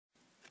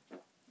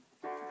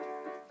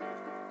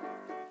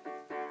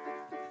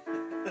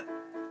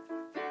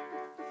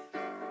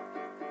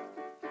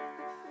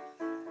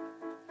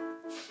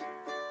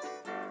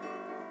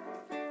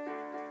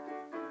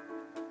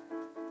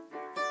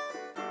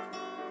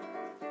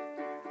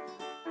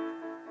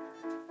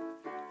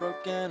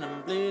Broken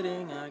and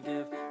bleeding, I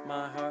give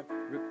my heart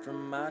ripped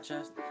from my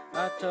chest.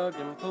 I tugged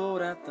and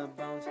pulled at the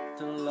bones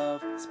till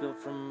love spilled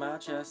from my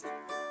chest.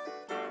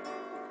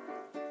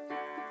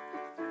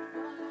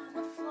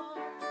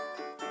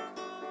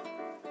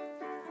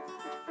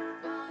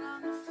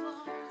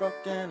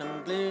 Broken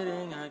and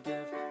bleeding, I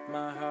give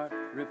my heart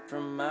ripped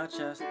from my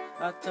chest.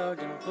 I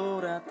tugged and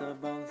pulled at the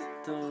bones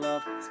till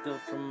love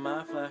spilled from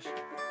my flesh.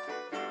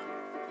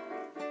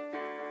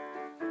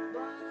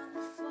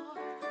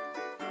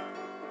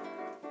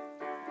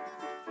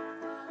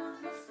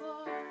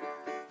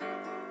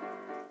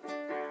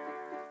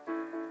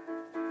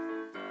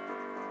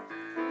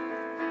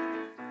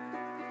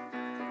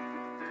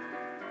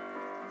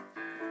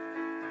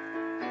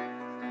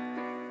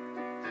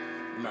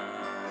 My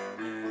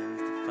means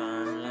to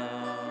find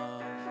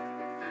love.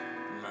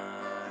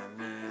 My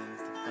means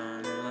to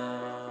find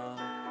love.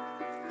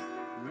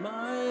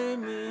 My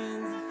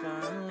means to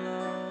find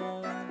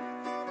love.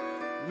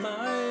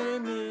 My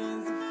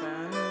means to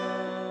find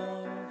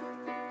love.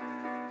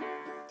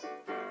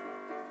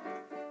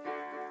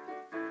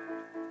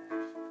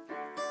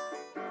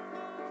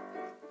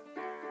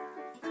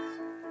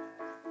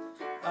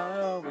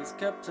 I always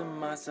kept to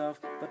myself,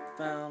 but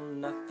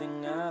found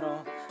nothing at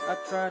all. I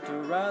tried to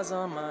rise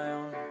on my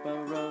own, but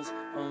rose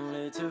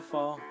only to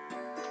fall.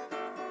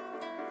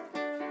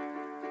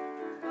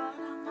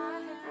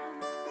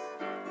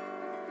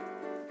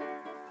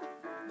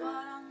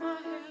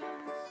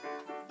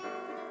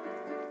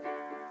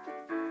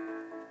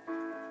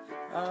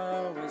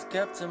 I always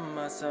kept to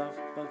myself,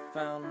 but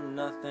found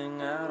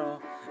nothing at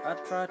all. I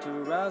tried to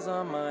rise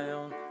on my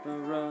own, but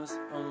rose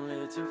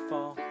only to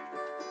fall.